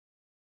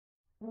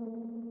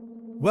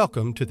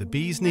Welcome to The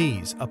Bee's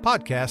Knees, a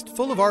podcast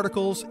full of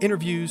articles,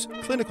 interviews,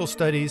 clinical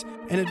studies,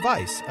 and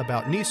advice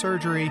about knee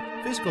surgery,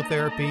 physical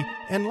therapy,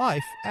 and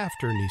life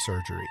after knee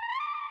surgery.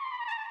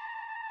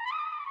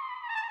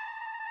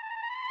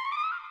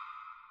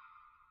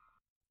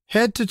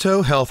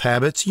 Head-to-toe health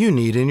habits you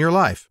need in your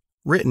life.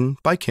 Written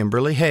by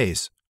Kimberly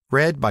Hayes.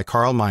 Read by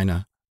Carl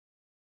Mina.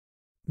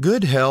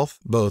 Good health,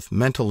 both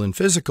mental and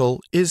physical,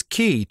 is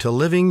key to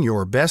living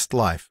your best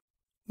life.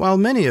 While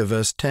many of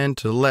us tend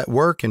to let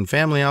work and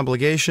family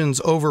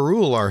obligations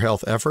overrule our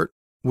health effort,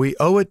 we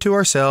owe it to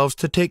ourselves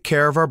to take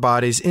care of our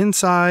bodies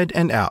inside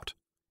and out.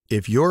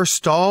 If you're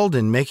stalled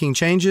in making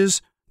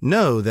changes,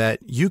 know that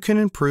you can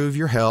improve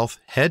your health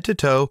head to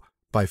toe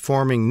by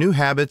forming new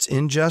habits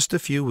in just a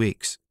few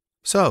weeks.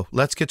 So,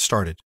 let's get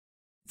started.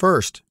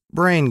 First,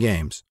 brain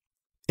games.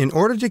 In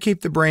order to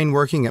keep the brain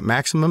working at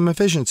maximum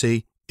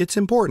efficiency, it's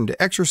important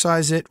to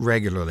exercise it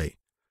regularly.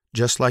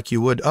 Just like you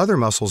would other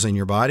muscles in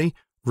your body,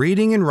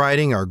 reading and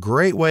writing are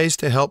great ways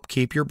to help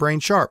keep your brain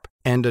sharp,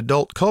 and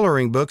adult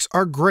coloring books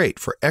are great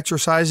for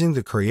exercising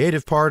the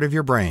creative part of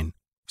your brain.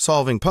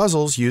 Solving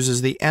puzzles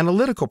uses the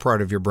analytical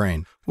part of your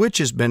brain, which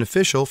is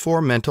beneficial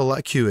for mental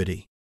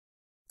acuity.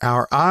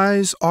 Our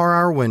eyes are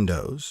our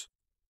windows.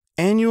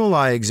 Annual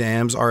eye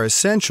exams are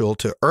essential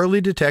to early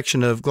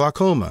detection of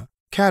glaucoma,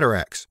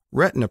 cataracts,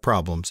 retina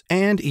problems,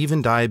 and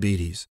even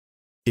diabetes.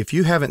 If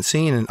you haven't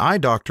seen an eye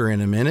doctor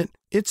in a minute,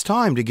 it's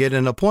time to get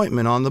an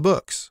appointment on the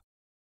books.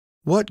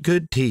 What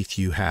good teeth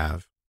you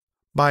have.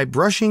 By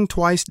brushing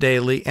twice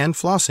daily and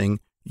flossing,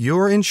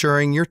 you're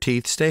ensuring your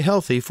teeth stay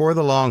healthy for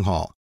the long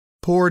haul.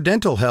 Poor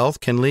dental health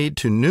can lead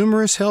to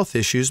numerous health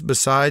issues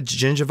besides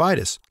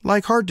gingivitis,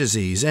 like heart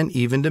disease and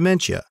even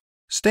dementia.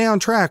 Stay on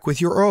track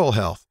with your oral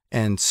health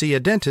and see a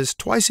dentist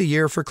twice a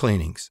year for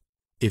cleanings.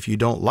 If you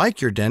don't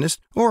like your dentist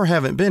or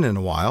haven't been in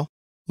a while,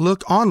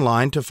 look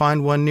online to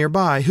find one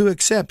nearby who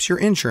accepts your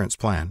insurance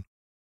plan.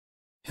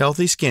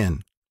 Healthy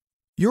skin.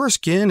 Your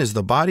skin is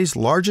the body's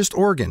largest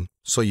organ,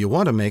 so you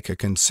want to make a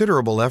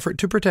considerable effort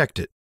to protect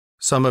it.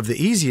 Some of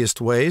the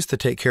easiest ways to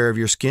take care of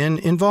your skin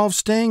involve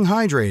staying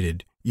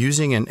hydrated,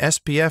 using an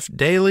SPF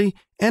daily,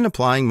 and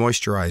applying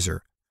moisturizer.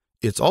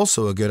 It's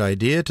also a good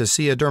idea to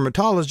see a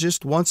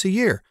dermatologist once a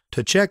year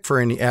to check for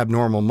any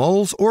abnormal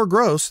moles or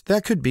growths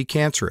that could be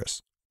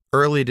cancerous.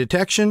 Early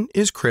detection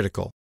is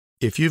critical.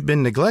 If you've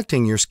been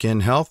neglecting your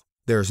skin health,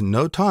 there's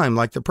no time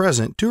like the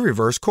present to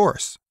reverse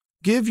course.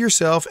 Give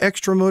yourself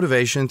extra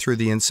motivation through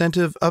the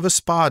incentive of a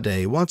spa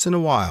day once in a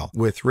while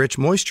with rich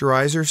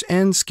moisturizers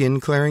and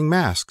skin-clearing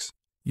masks.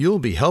 You'll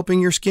be helping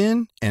your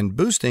skin and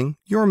boosting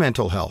your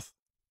mental health.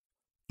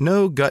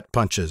 No gut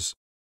punches.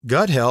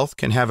 Gut health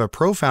can have a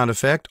profound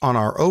effect on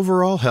our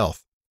overall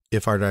health.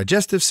 If our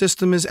digestive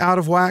system is out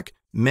of whack,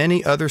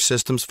 many other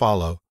systems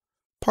follow.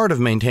 Part of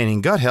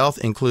maintaining gut health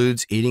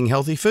includes eating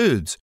healthy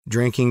foods,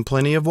 drinking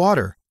plenty of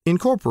water,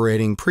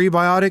 incorporating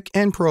prebiotic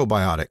and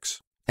probiotics,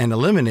 and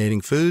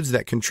eliminating foods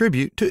that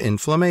contribute to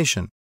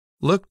inflammation.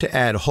 Look to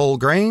add whole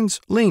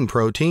grains, lean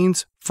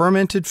proteins,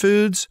 fermented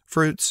foods,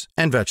 fruits,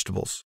 and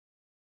vegetables.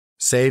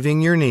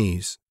 Saving your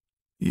knees.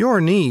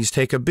 Your knees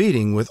take a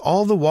beating with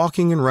all the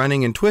walking and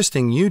running and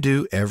twisting you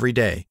do every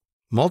day.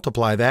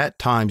 Multiply that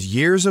times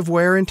years of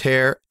wear and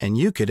tear, and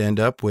you could end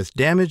up with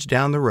damage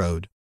down the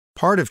road.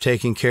 Part of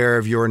taking care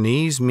of your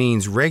knees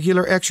means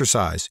regular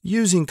exercise,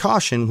 using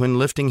caution when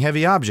lifting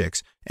heavy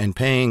objects, and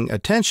paying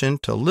attention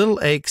to little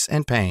aches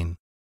and pain.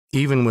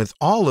 Even with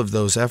all of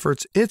those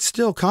efforts, it's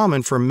still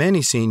common for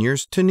many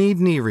seniors to need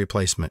knee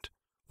replacement.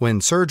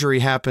 When surgery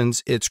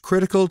happens, it's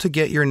critical to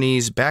get your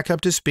knees back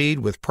up to speed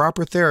with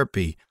proper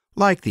therapy,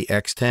 like the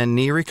X10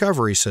 knee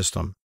recovery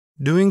system.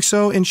 Doing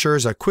so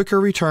ensures a quicker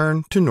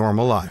return to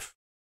normal life.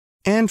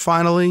 And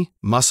finally,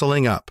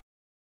 muscling up.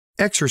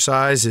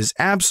 Exercise is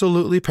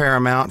absolutely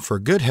paramount for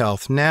good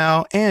health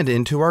now and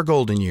into our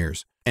golden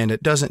years, and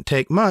it doesn't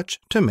take much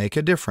to make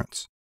a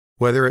difference.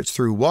 Whether it's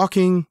through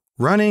walking,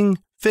 running,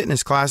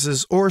 fitness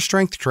classes, or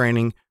strength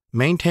training,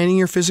 maintaining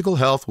your physical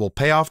health will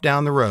pay off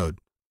down the road.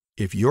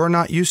 If you're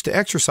not used to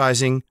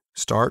exercising,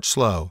 start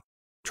slow.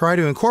 Try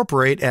to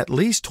incorporate at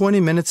least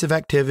 20 minutes of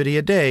activity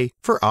a day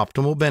for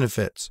optimal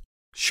benefits.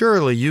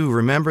 Surely you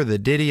remember the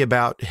ditty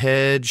about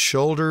head,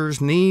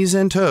 shoulders, knees,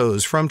 and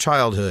toes from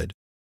childhood.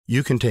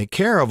 You can take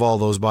care of all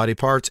those body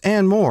parts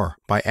and more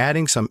by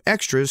adding some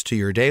extras to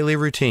your daily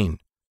routine.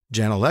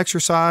 Gentle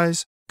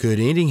exercise, good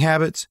eating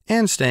habits,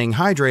 and staying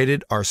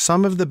hydrated are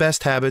some of the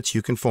best habits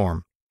you can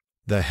form.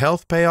 The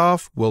health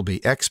payoff will be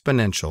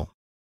exponential.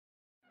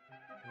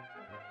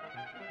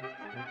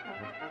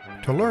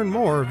 To learn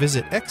more,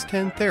 visit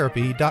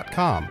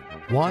x10therapy.com,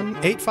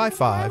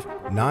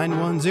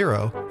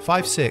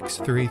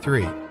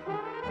 1-855-910-5633.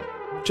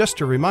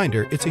 Just a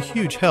reminder, it's a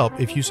huge help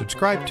if you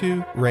subscribe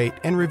to, rate,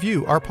 and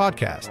review our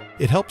podcast.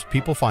 It helps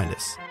people find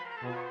us.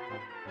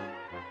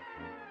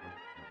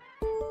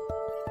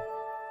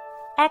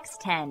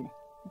 X10,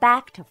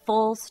 back to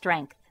full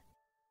strength.